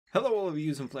Hello all of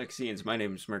you and Flexians, my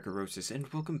name is Mercurosis, and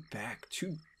welcome back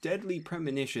to Deadly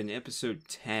Premonition, episode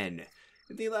 10.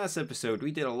 In the last episode,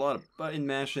 we did a lot of button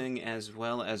mashing as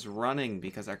well as running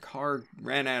because our car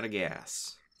ran out of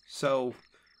gas. So,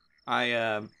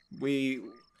 we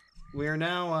are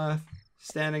now,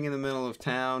 standing in the middle of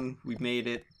town. We made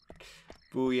it.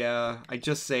 Booyah. I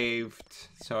just saved,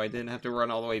 so I didn't have to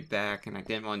run all the way back, and I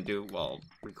didn't want to do it while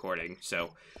recording,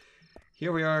 so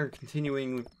here we are,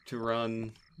 continuing to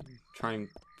run, try and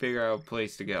figure out a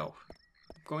place to go.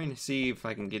 I'm going to see if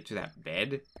I can get to that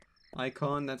bed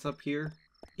icon that's up here,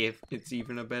 if it's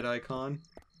even a bed icon,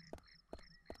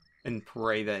 and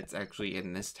pray that it's actually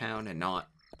in this town and not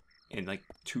in like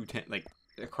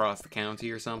across the county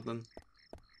or something.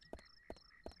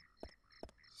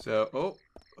 So,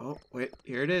 oh, wait,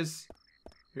 here it is.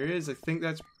 Here it is. I think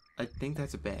that's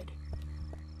a bed.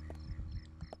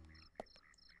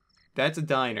 That's a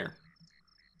diner.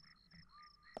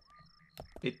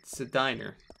 It's a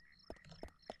diner.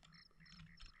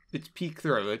 It's peek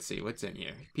through. Let's see what's in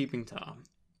here. Peeping Tom.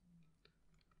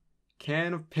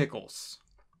 Can of pickles.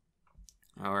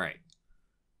 Alright.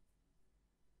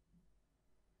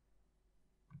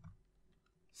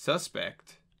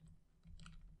 Suspect.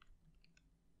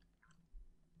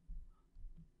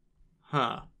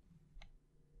 Huh.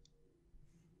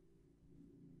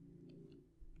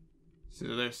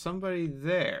 So there's somebody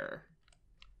there.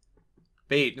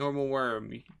 Bait, normal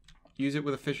worm. Use it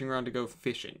with a fishing rod to go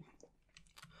fishing.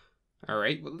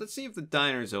 Alright, well let's see if the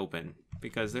diner's open.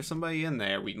 Because there's somebody in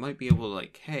there. We might be able to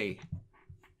like, hey,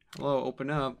 hello, open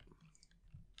up.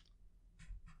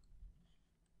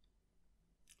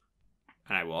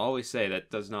 And I will always say that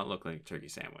does not look like a turkey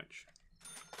sandwich.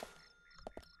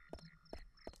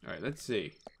 Alright, let's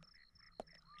see.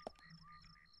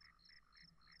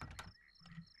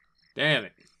 Damn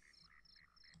it.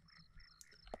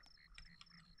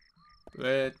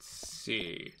 Let's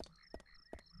see.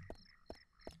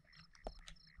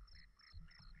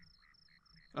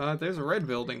 There's a red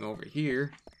building over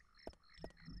here.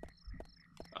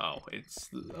 Oh,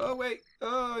 oh wait.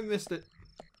 Oh, I missed it.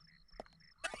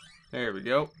 There we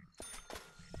go.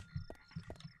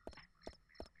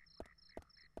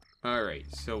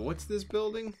 Alright, so what's this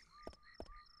building?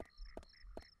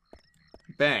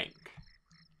 Bank.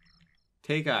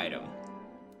 Take item.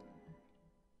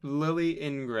 Lily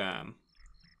Ingram.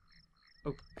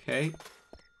 Okay.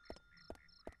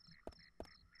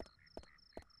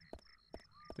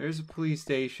 There's a police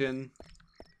station.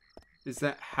 Is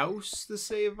that house the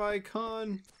save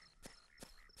icon?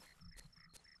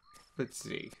 Let's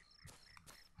see.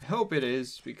 I hope it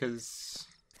is, because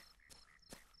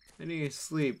I need to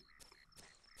sleep.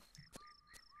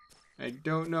 I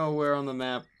don't know where on the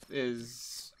map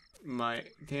is my...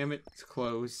 Damn it, it's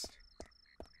closed.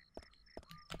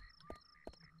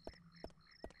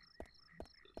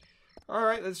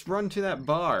 Alright, let's run to that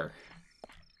bar.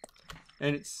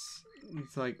 And it's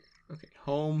like, okay,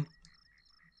 home.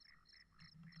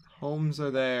 Homes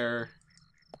are there.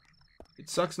 It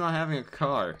sucks not having a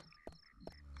car.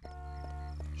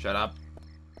 Shut up.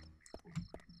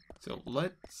 So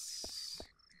let's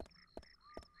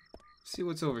see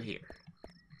what's over here.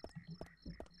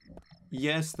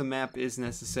 Yes, the map is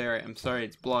necessary. I'm sorry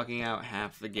it's blocking out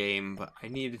half the game, but I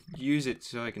need to use it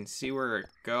so I can see where to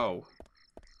go.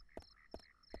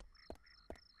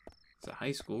 It's a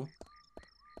high school.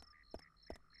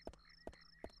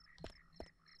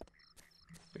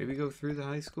 Maybe go through the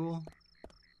high school?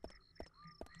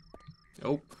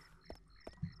 Nope.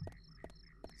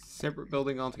 Separate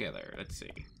building altogether. Let's see.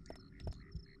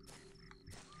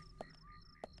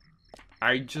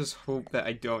 I just hope that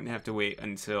I don't have to wait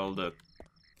until the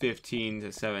 15 to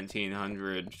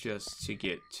 1700 just to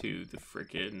get to the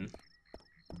frickin'...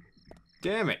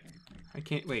 Damn it! I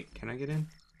can't wait. Can I get in?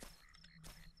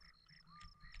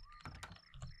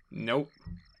 Nope.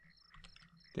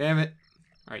 Damn it.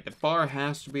 Alright, the bar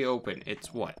has to be open.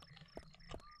 It's what?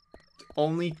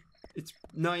 It's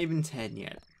not even 10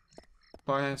 yet.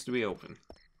 Bar has to be open.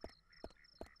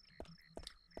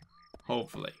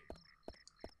 Hopefully.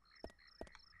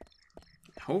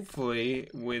 Hopefully,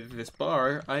 with this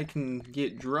bar, I can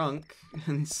get drunk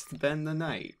and spend the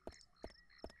night.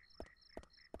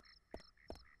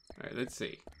 Alright, let's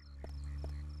see.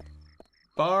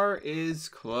 Bar is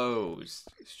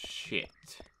closed. Shit.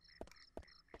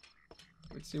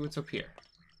 Let's see what's up here.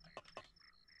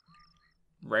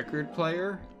 Record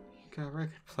player? You got a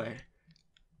record player.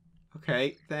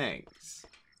 Okay, thanks.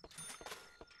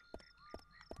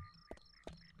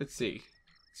 Let's see.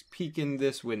 Let's peek in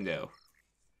this window.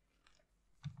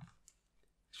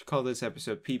 Should call this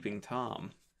episode Peeping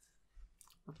Tom.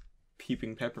 Or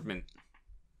Peeping Peppermint.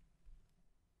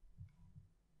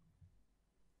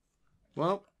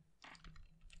 Well,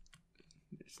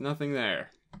 there's nothing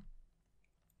there.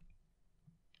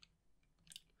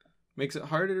 Makes it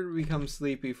harder to become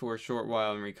sleepy for a short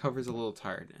while and recovers a little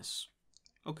tiredness.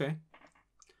 Okay.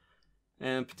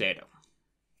 And potato.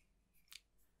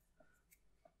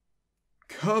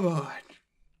 Come on.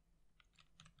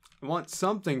 I want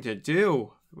something to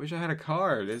do. I wish I had a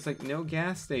car. There's like no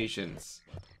gas stations.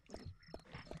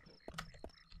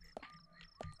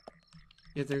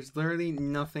 Yeah, there's literally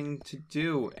nothing to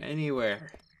do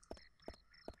anywhere.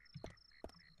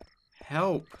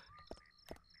 Help.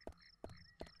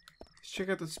 Let's check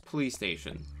out this police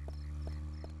station.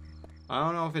 I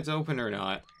don't know if it's open or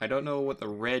not. I don't know what the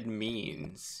red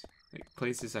means. Like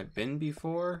places I've been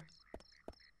before?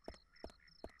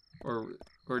 Or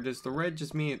does the red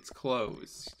just mean it's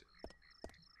closed?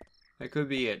 That could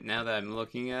be it. Now that I'm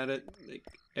looking at it, like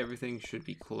everything should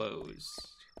be closed.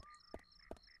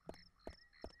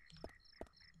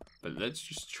 But let's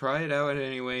just try it out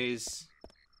anyways.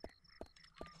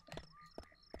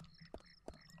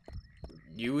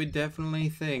 You would definitely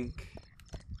think.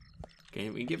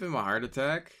 Can we give him a heart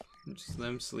attack? And just let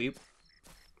him sleep?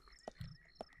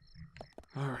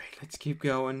 Alright, let's keep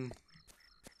going.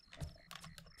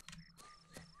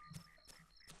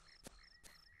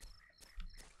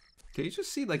 Can you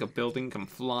just see like a building come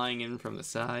flying in from the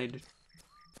side?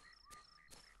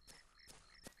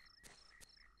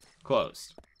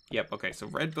 Closed. Yep, okay, so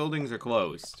red buildings are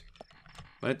closed.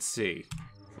 Let's see.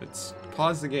 Let's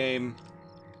pause the game.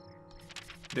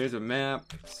 There's a map.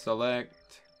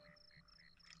 Select.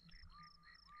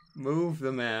 Move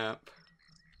the map.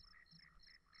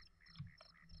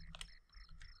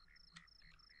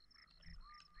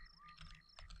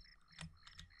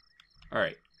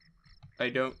 Alright. I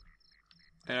don't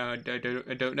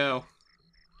know.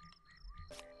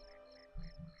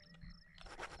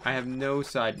 I have no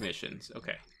side missions.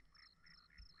 Okay.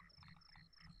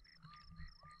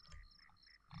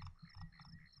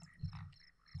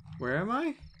 Where am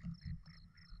I?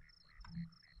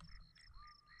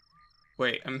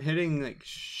 Wait, I'm hitting like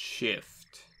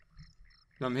shift.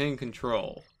 No, I'm hitting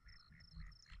control.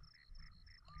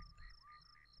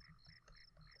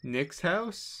 Nick's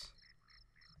house?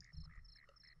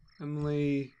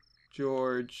 Emily,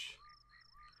 George.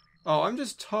 Oh, I'm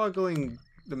just toggling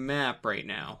the map right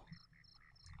now.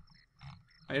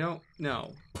 I don't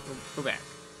know. Go back.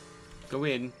 Go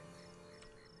in.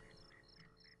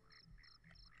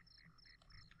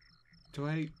 Do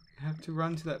I have to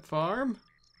run to that farm?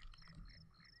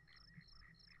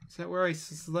 Is that where I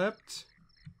slept?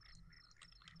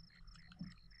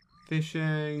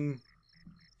 Fishing.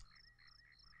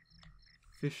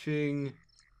 Fishing.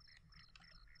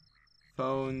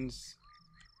 Phones.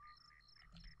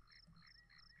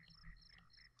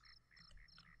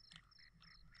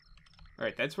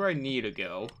 Alright, that's where I need to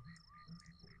go.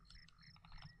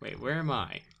 Wait, where am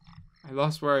I? I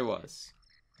lost where I was.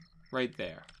 Right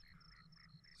there.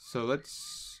 So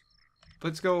let's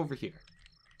go over here.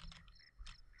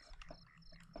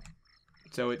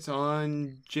 So it's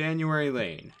on January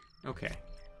Lane. Okay.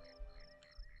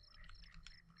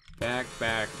 Back.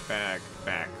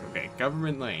 Okay,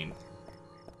 Government Lane.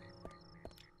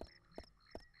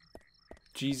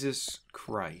 Jesus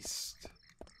Christ.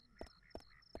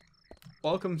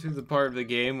 Welcome to the part of the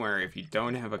game where if you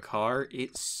don't have a car,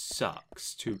 it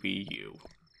sucks to be you.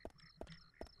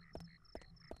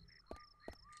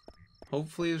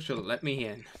 Hopefully it should let me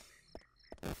in.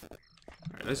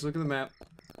 Alright, let's look at the map.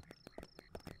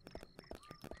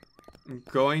 I'm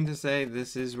going to say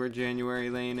this is where January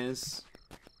Lane is.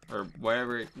 Or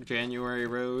whatever, January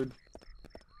Road.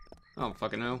 I don't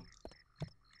fucking know.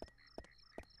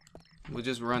 We'll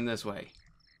just run this way.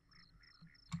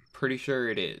 Pretty sure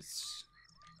it is.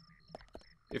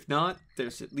 If not,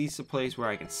 there's at least a place where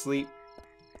I can sleep.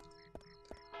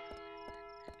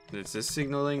 Is this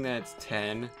signaling that it's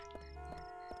 10?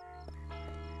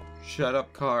 Shut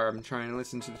up, car. I'm trying to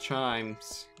listen to the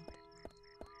chimes.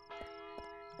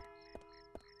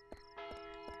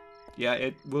 Yeah,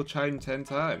 it will chime 10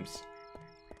 times.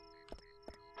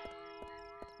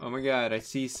 Oh my god, I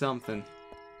see something.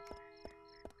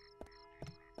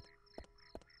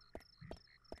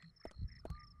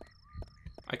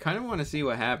 I kind of want to see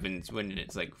what happens when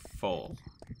it's like full.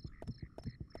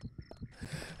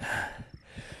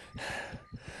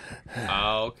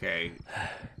 Oh, okay.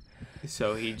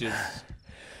 So he just...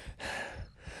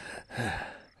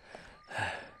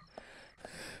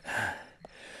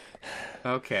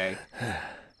 Okay.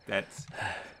 That's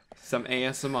some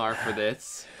ASMR for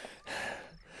this.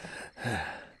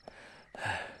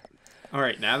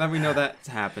 Alright, now that we know that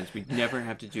happens, we never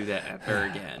have to do that ever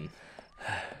again.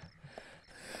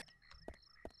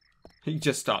 He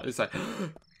just stopped. It's like,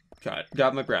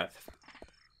 got my breath.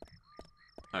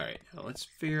 Alright, now let's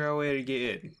figure out a way to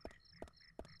get in.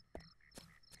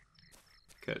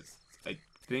 Because I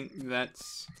think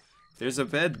there's a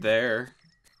bed there.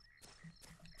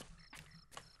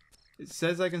 It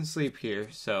says I can sleep here,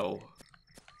 so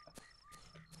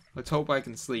let's hope I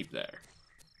can sleep there.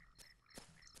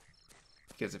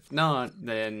 Because if not,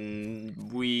 then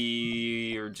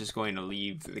we are just going to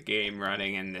leave the game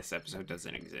running and this episode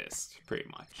doesn't exist, pretty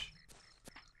much.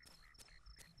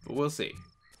 But we'll see.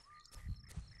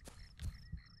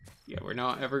 Yeah, we're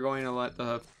not ever going to let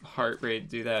the heart rate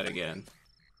do that again.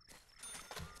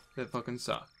 That fucking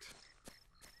sucked.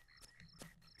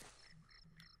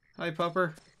 Hi,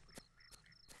 pupper.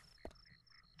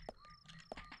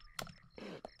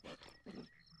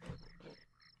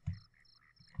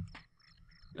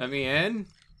 Let me in?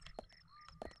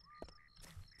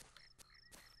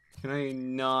 Can I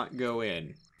not go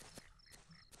in?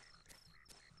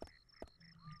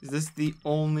 Is this the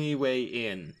only way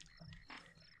in?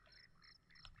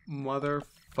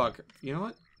 Motherfucker. You know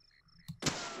what?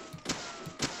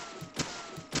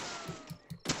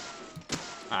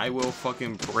 I will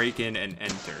fucking break in and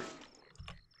enter.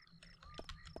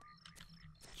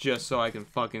 Just so I can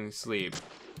fucking sleep.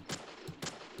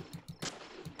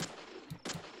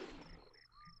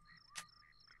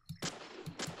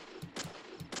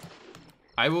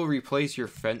 I will replace your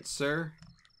fence, sir.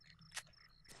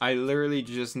 I literally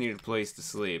just need a place to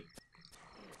sleep.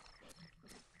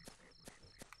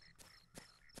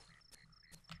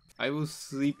 I will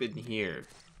sleep in here.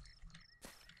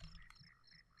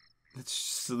 Let's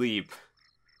sleep.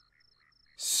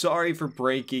 Sorry for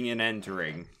breaking and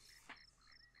entering.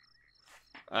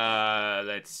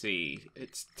 Let's see.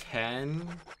 It's 10.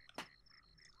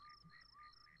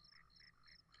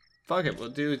 Fuck it, we'll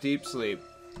do a deep sleep.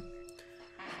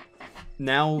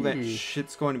 Now that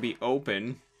shit's going to be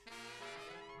open.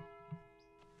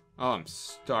 Oh, I'm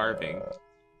starving.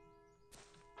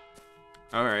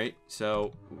 Alright,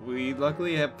 so we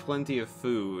luckily have plenty of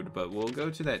food, but we'll go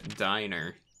to that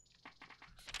diner.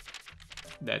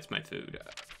 That's my food.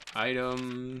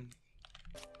 Item.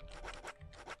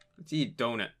 Let's eat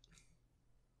donut.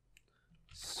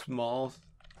 Small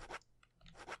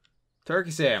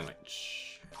turkey sandwich.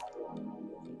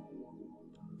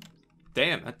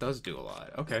 Damn, that does do a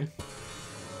lot. Okay.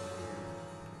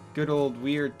 Good old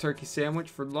weird turkey sandwich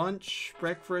for lunch,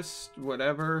 breakfast,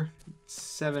 whatever. It's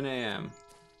 7 a.m.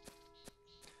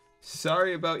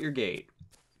 Sorry about your gate.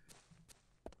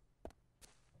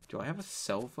 Do I have a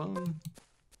cell phone?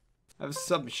 I have a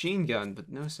submachine gun, but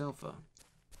no cell phone.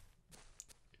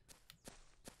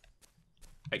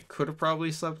 I could have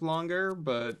probably slept longer,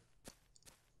 but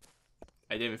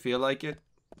I didn't feel like it.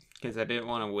 Because I didn't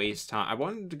want to waste time. I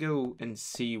wanted to go and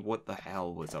see what the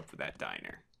hell was up with that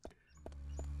diner.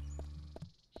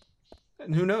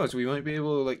 And who knows, we might be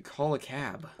able to, like, call a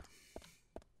cab.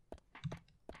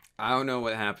 I don't know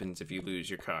what happens if you lose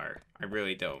your car. I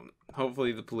really don't.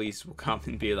 Hopefully the police will come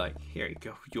and be like, here you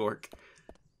go, York.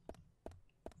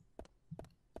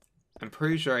 I'm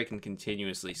pretty sure I can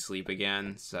continuously sleep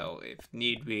again, so if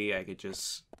need be, I could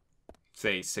just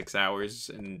say 6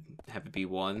 hours and have it be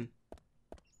 1.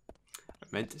 I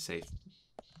meant to say...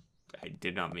 I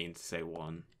did not mean to say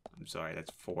 1. I'm sorry,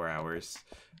 that's 4 hours.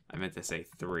 I meant to say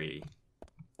 3.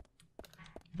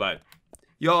 But,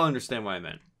 y'all understand what I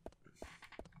meant.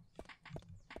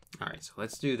 Alright, so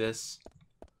let's do this.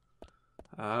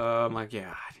 Oh my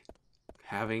god.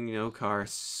 Having no car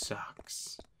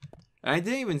sucks. And I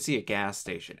didn't even see a gas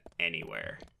station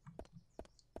anywhere.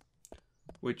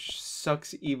 Which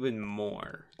sucks even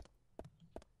more.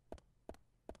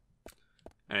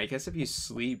 And I guess if you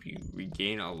sleep, you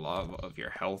regain a lot of your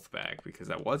health back, because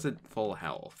I wasn't full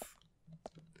health.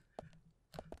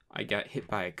 I got hit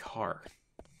by a car.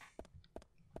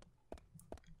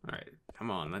 Alright, come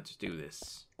on, let's do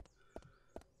this.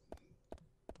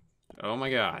 Oh my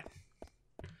god.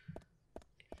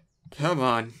 Come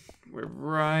on. We're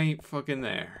right fucking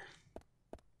there.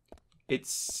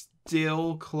 It's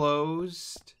still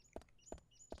closed?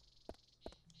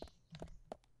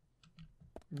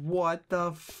 What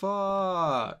the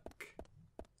fuck?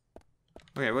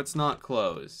 Okay, what's not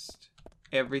closed?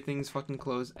 Everything's fucking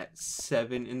closed at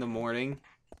 7 in the morning?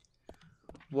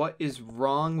 What is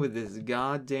wrong with this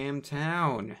goddamn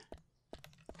town?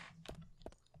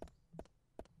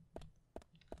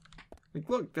 Like,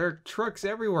 look, there are trucks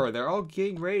everywhere. They're all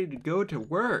getting ready to go to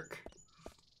work.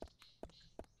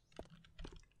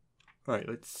 Alright,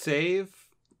 let's save.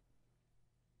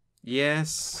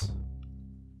 Yes.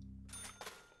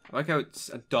 I like how it's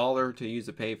 $1 to use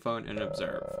a payphone and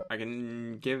observe. I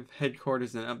can give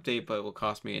headquarters an update, but it will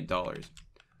cost me $1.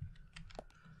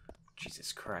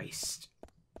 Jesus Christ.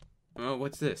 Oh,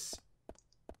 what's this?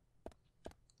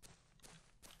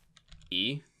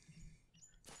 E?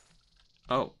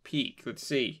 Oh, peek. Let's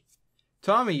see.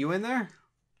 Tommy, you in there?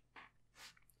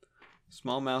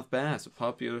 Smallmouth bass, a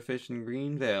popular fish in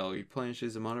Greenvale,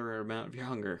 replenishes a moderate amount of your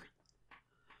hunger.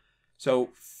 So,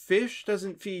 fish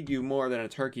doesn't feed you more than a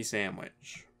turkey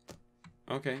sandwich.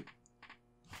 Okay.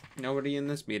 Nobody in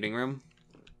this meeting room.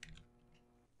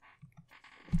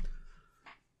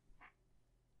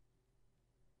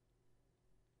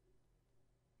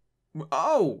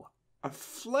 Oh! A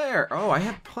flare! Oh, I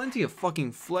have plenty of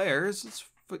fucking flares. Let's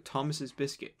put Thomas's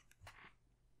biscuit.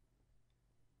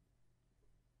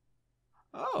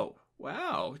 Oh,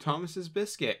 wow. Thomas's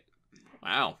biscuit.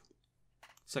 Wow.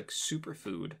 It's like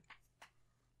superfood.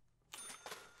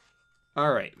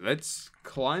 Alright, let's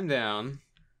climb down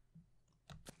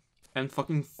and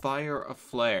fucking fire a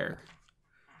flare.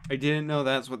 I didn't know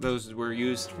that's what those were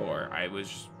used for.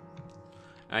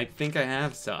 I think I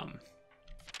have some.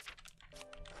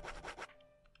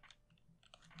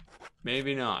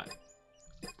 Maybe not.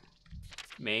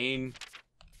 Main.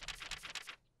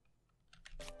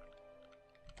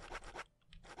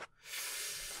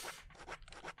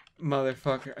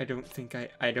 Motherfucker, I don't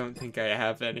think I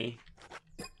have any.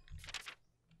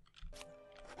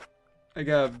 I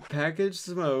got packaged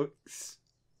smokes.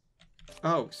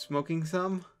 Oh, smoking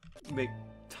some? Make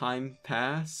time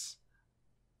pass?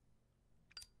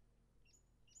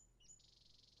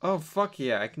 Oh, fuck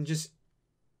yeah, I can just...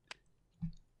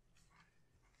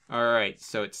 Alright,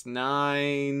 so it's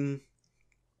 9...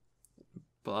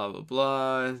 Blah, blah,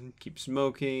 blah. Keep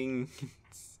smoking.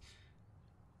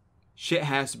 Shit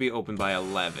has to be open by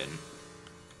 11.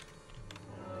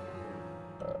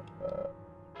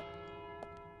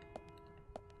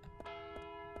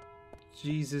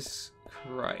 Jesus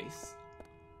Christ.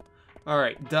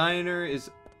 Alright, diner is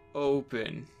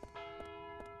open.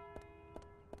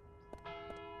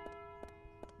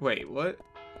 Wait, what?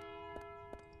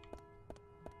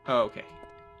 Oh, okay.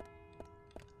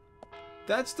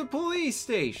 That's the police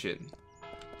station.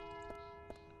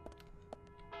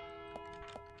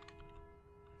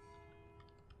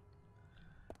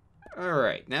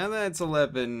 Alright, now that it's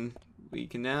 11, we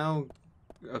can now...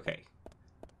 Okay.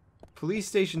 Police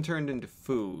station turned into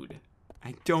food.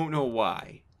 I don't know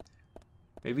why.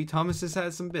 Maybe Thomas has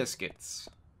had some biscuits.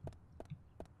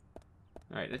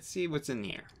 Alright, let's see what's in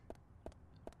here.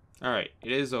 Alright,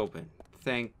 it is open.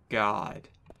 Thank God.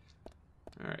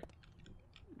 Alright.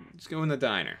 Let's go in the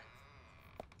diner.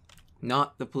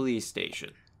 Not the police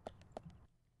station.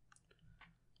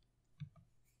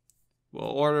 We'll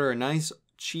order a nice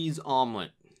cheese omelet.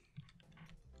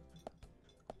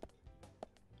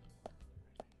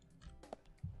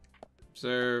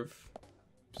 Observe.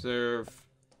 Observe.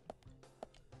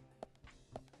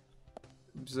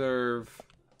 Observe.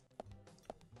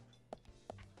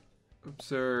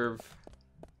 Observe.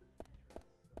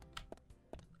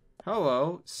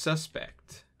 Hello,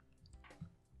 suspect.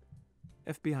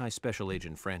 FBI Special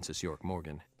Agent Francis York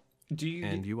Morgan. Do you...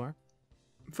 And you are?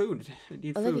 Food. I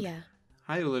need Olivia. Food.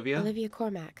 Hi, Olivia. Olivia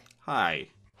Cormack. Hi.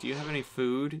 Do you have any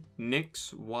food?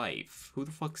 Nick's wife. Who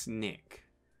the fuck's Nick?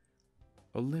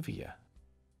 Olivia.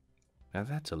 Now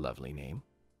that's a lovely name.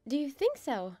 Do you think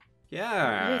so?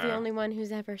 Yeah. You're the only one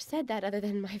who's ever said that other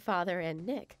than my father and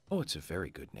Nick. Oh, it's a very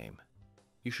good name.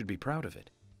 You should be proud of it.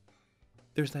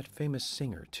 There's that famous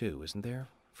singer, too, isn't there?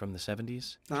 From the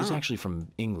 70s? She's actually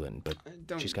from England, but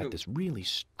she's got this really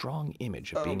strong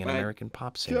image of being an American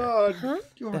pop singer. God. Huh?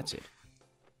 That's it.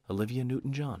 Olivia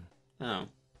Newton-John. Oh.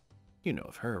 You know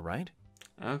of her, right?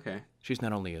 Okay. She's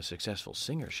not only a successful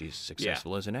singer, she's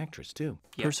successful as an actress, too.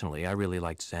 Yeah. Personally, I really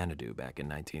liked Xanadu back in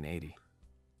 1980.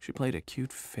 She played a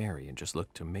cute fairy and just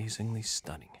looked amazingly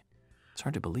stunning. It's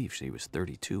hard to believe she was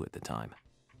 32 at the time.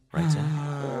 Right,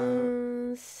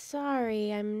 Sam?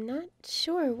 Sorry, I'm not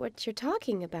sure what you're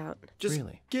talking about. Just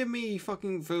Really? give me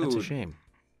fucking food. That's a shame.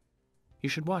 You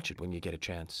should watch it when you get a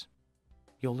chance.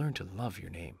 You'll learn to love your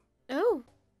name. Oh.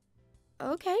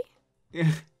 Okay.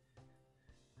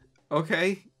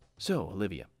 Okay. So,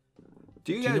 Olivia,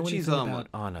 Do you do you got know a cheese anything omelet?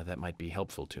 about Anna that might be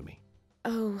helpful to me?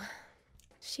 Oh,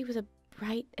 she was a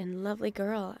bright and lovely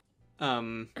girl.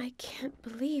 I can't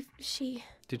believe she...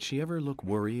 Did she ever look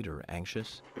worried or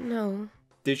anxious? No.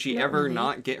 Did she Not ever really.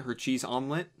 not get her cheese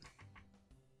omelet?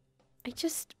 I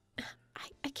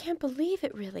can't believe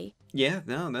it, really. Yeah,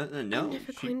 no. I'm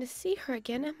never going to see her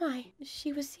again, am I?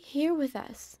 She was here with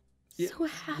us. Yeah, So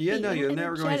happy yeah, no, and you're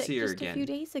never going to energetic see her just again. a few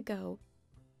days ago.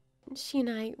 She and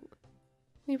I...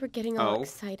 We were getting all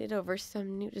excited over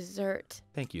some new dessert.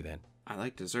 Thank you, then. I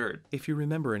like dessert. If you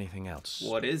remember anything else...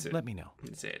 What is it? Let me know.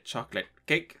 Is it a chocolate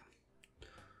cake?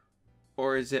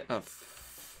 Or is it a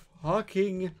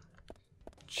fucking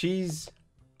cheese...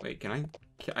 Wait,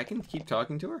 I can keep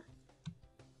talking to her?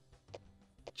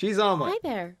 Cheese omelet. Hi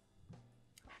there.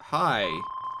 Hi.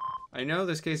 I know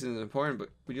this case is important, but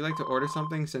would you like to order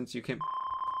something since you can't...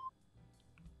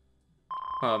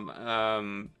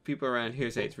 People around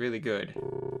here say it's really good.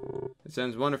 It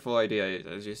sounds a wonderful idea.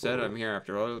 As you said, I'm here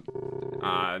after all.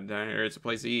 It's a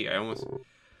place to eat. I almost...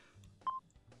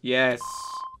 Yes.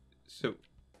 So,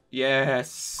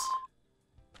 yes.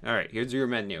 Alright, here's your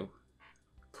menu.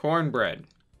 Cornbread.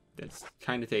 That's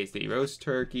kind of tasty. Roast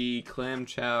turkey, clam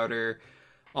chowder,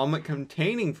 omelet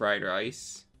containing fried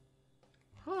rice.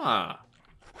 Huh.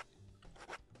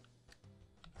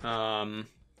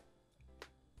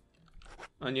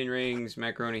 Onion rings,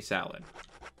 macaroni salad.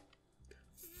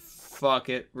 Fuck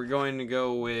it. We're going to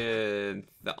go with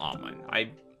the omelet.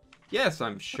 Yes,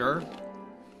 I'm sure.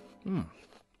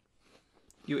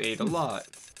 You ate a lot.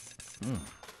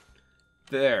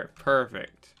 There,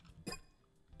 perfect.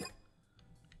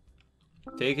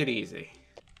 Take it easy.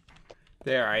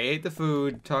 There, I ate the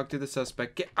food. Talk to the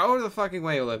suspect. Get out of the fucking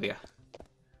way, Olivia.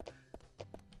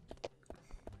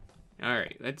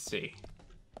 Alright, let's see.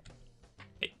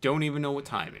 I don't even know what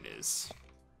time it is.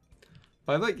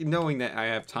 But I like knowing that I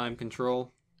have time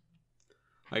control.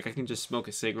 Like, I can just smoke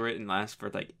a cigarette and last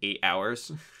for like 8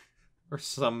 hours. Or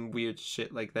some weird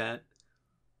shit like that.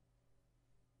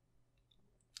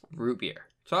 Root beer.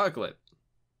 Chocolate.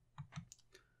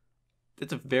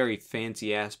 That's a very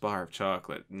fancy ass bar of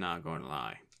chocolate, not going to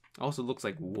lie. Also looks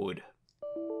like wood.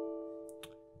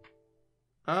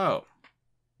 Oh.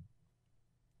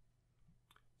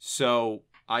 So,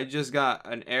 I just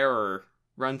got an error.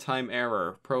 Runtime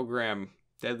error. Program.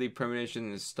 Deadly Premonition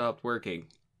has stopped working.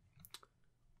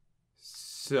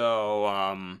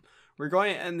 So, we're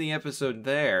going to end the episode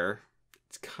there.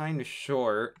 It's kind of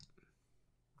short.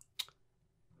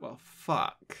 Well,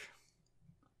 fuck.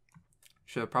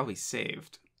 Should have probably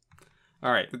saved.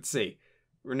 Alright, let's see.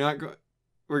 We're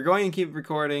going to keep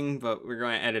recording, but we're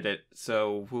going to edit it,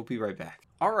 so we'll be right back.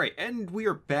 Alright, and we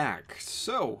are back.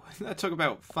 So, that took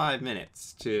about 5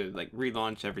 minutes to, like,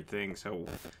 relaunch everything, so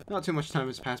not too much time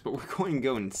has passed, but we're going to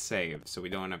go and save, so we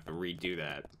don't have to redo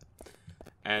that.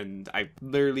 And I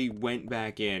literally went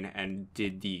back in and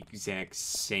did the exact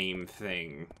same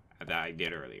thing that I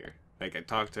did earlier. Like, I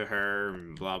talked to her,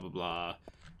 and blah, blah, blah.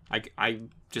 I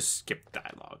just skipped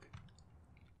dialogue.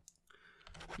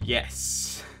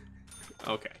 Yes.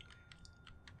 Okay.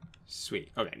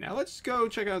 Sweet. Okay, now let's go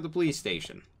check out the police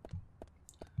station.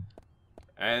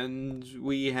 And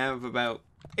we have about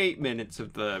 8 minutes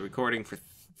of the recording for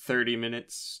 30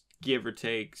 minutes, give or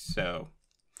take, so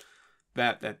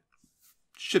that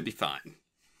should be fine.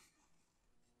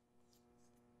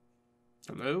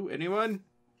 Hello? Anyone?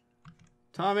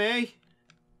 Tommy?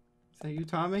 Is that you,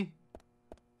 Tommy?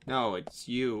 No, it's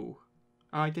you.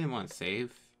 Oh, I didn't want to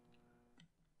save.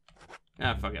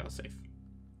 Ah, fuck it, I'll save.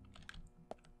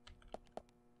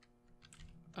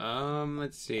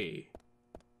 Let's see.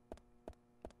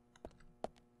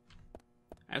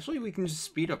 Actually, we can just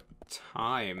speed up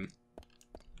time.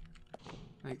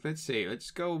 Like, let's see.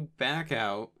 Let's go back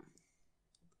out.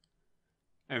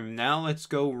 And now let's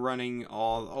go running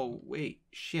all... Oh, wait.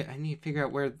 Shit, I need to figure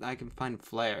out where I can find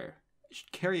Flare. I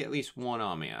should carry at least one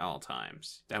on me at all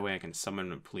times. That way I can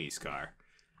summon a police car.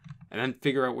 And then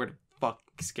figure out where the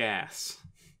fuck's gas.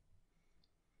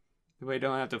 That way I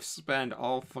don't have to spend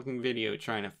all fucking video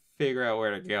trying to figure out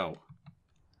where to go.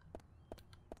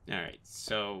 Alright,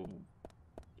 so...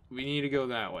 we need to go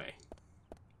that way.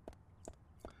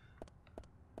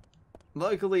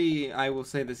 Luckily, I will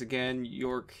say this again,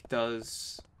 York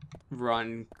does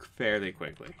run fairly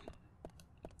quickly.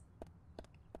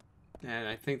 And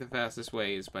I think the fastest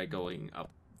way is by going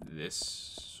up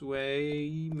this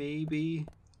way, maybe?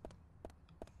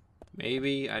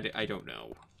 Maybe? I don't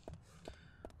know.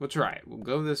 We'll try it. We'll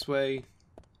go this way.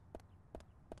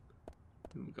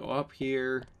 We'll go up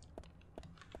here.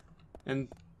 And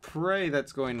pray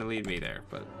that's going to lead me there.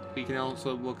 But we can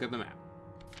also look at the map.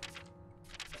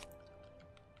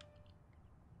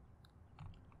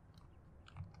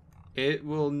 It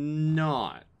will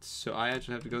not. So I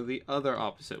actually have to go the other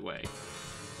opposite way.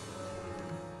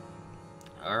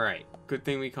 Alright. Good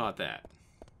thing we caught that.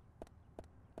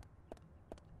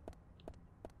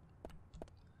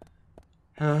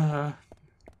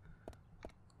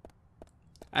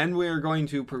 And we're going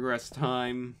to progress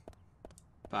time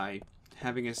by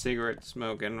having a cigarette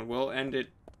smoke, and we'll end it,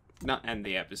 not end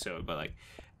the episode, but like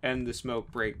end the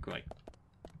smoke break like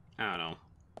I don't know,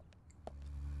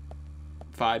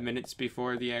 5 minutes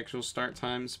before the actual start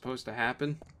time is supposed to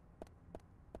happen.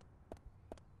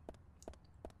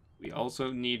 We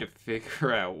also need to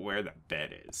figure out where the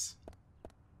bed is.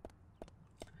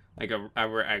 Like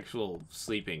our actual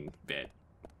sleeping bed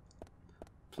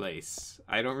place.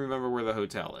 I don't remember where the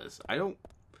hotel is. I don't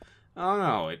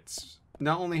know. It's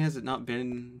not only has it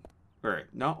been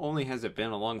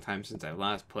a long time since I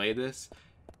last played this,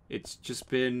 it's just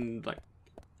been like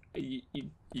you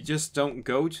just don't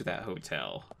go to that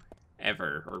hotel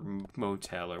ever, or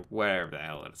motel, or whatever the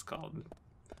hell it's called.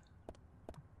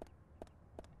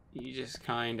 You just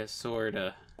kind of, sort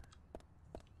of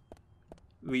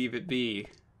leave it be.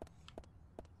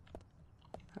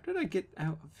 How did I get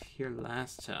out of here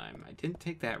last time? I didn't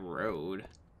take that road.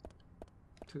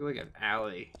 I took like an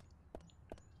alley.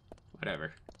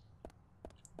 Whatever.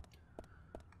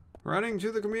 Running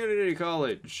to the community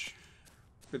college.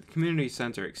 Or the community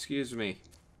center, excuse me.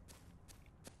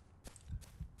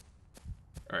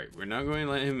 Alright, we're not going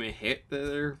to let him hit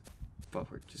there,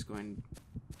 but we're just going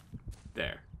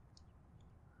there.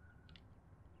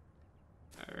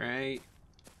 Alright.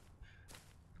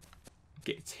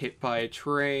 Gets hit by a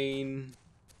train.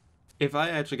 If I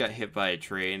actually got hit by a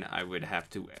train, I would have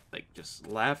to, like, just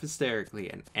laugh hysterically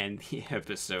and end the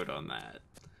episode on that.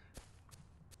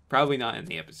 Probably not in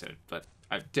the episode, but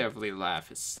I'd definitely laugh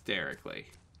hysterically.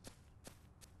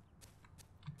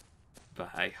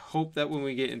 But I hope that when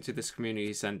we get into this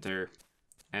community center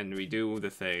and we do the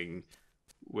thing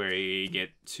where we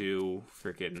get to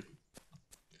freaking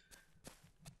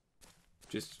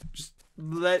just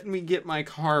let me get my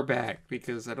car back,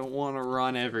 because I don't want to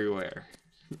run everywhere.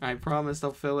 I promised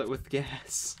I'll fill it with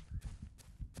gas.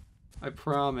 I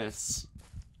promise.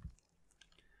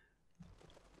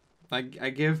 I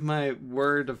give my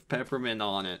word of peppermint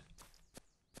on it.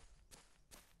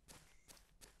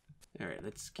 Alright,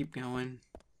 let's keep going.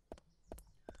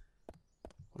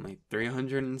 Only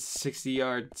 360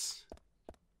 yards.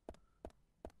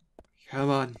 Come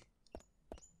on.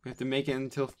 We have to make it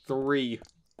until 3.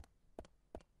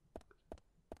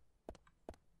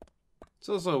 It's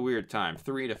also a weird time.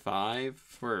 3 to 5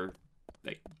 for,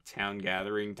 like, town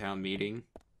gathering, town meeting.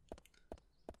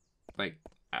 Like,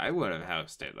 I would have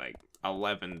housed it, like,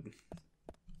 11.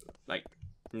 Like,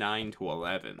 9 to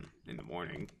 11 in the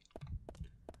morning.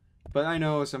 But I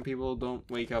know some people don't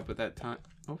wake up at that time.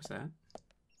 What was that?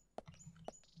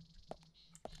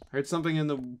 Heard something in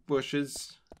the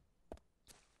bushes.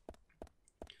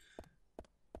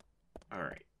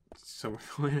 Alright. So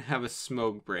we're going to have a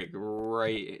smoke break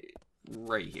right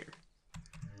here.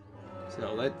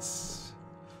 So let's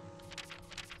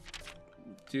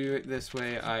do it this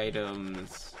way.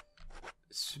 Items.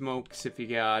 Smokes if you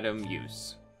got them.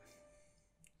 Use.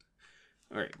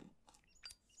 Alright.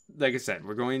 Like I said,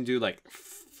 we're going to do like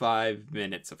 5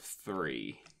 minutes of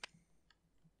 3.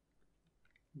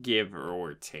 Give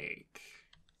or take.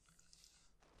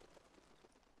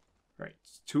 Right,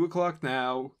 it's 2 o'clock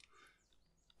now.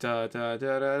 Da da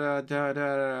da da da da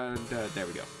da da. There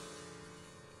we go.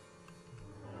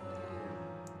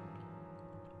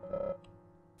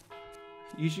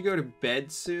 You should go to bed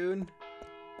soon.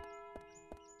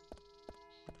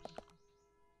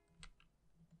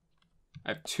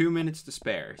 I have 2 minutes to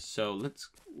spare, so let's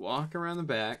walk around the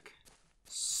back,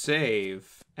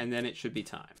 save, and then it should be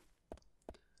time.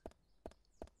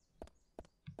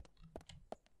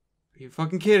 Are you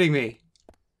fucking kidding me?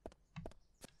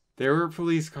 There were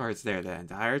police cars there the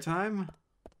entire time?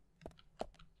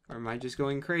 Or am I just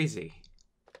going crazy?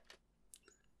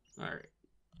 Alright.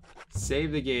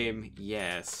 Save the game,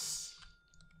 yes.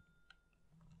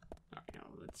 Alright, now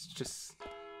let's just...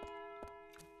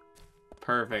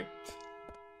 Perfect.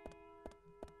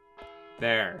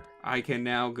 There. I can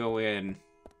now go in.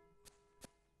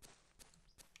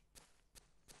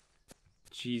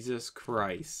 Jesus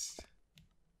Christ.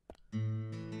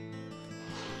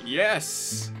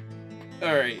 Yes!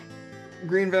 Alright.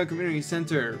 Greenville Community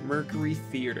Center, Mercury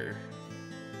Theater.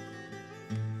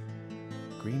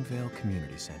 Greenville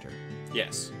Community Center.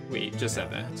 Yes, we just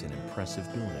said that. That's an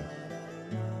impressive building.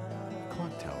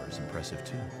 Clock Tower is impressive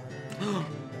too.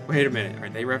 Wait a minute, are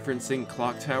they referencing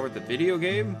Clock Tower, the video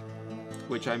game?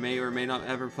 Which I may or may not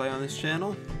ever play on this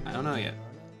channel? I don't know yet.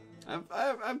 I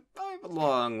have a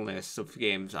long list of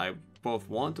games I both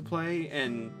want to play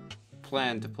and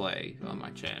plan to play on my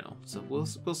channel, so we'll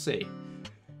see.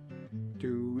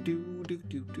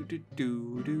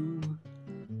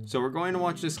 So we're going to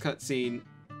watch this cutscene,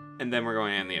 and then we're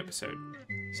going to end the episode.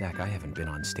 Zach, I haven't been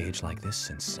on stage like this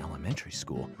since elementary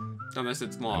school. Unless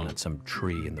it's long. I'm not some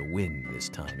tree in the wind this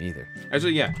time either.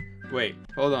 Actually, yeah. Wait.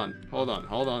 Hold on.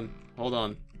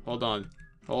 Hold on.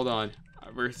 Hold on.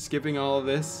 We're skipping all of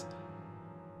this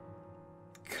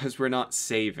because we're not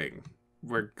saving.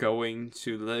 We're going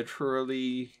to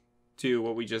literally do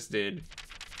what we just did.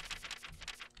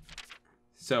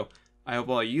 So, I hope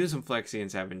all you some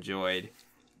Flexians have enjoyed.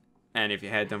 And if you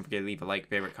had, don't forget to leave a like,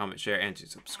 favorite, comment, share, and to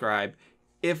subscribe.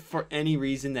 If for any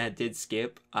reason that did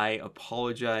skip, I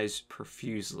apologize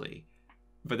profusely.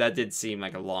 But that did seem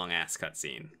like a long-ass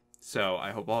cutscene. So,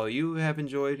 I hope all of you have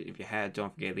enjoyed. If you had,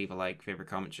 don't forget to leave a like, favorite,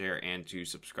 comment, share, and to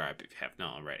subscribe if you have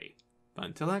not already. But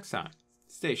until next time,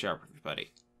 stay sharp,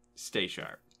 everybody. Stay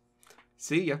sharp.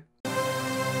 See ya.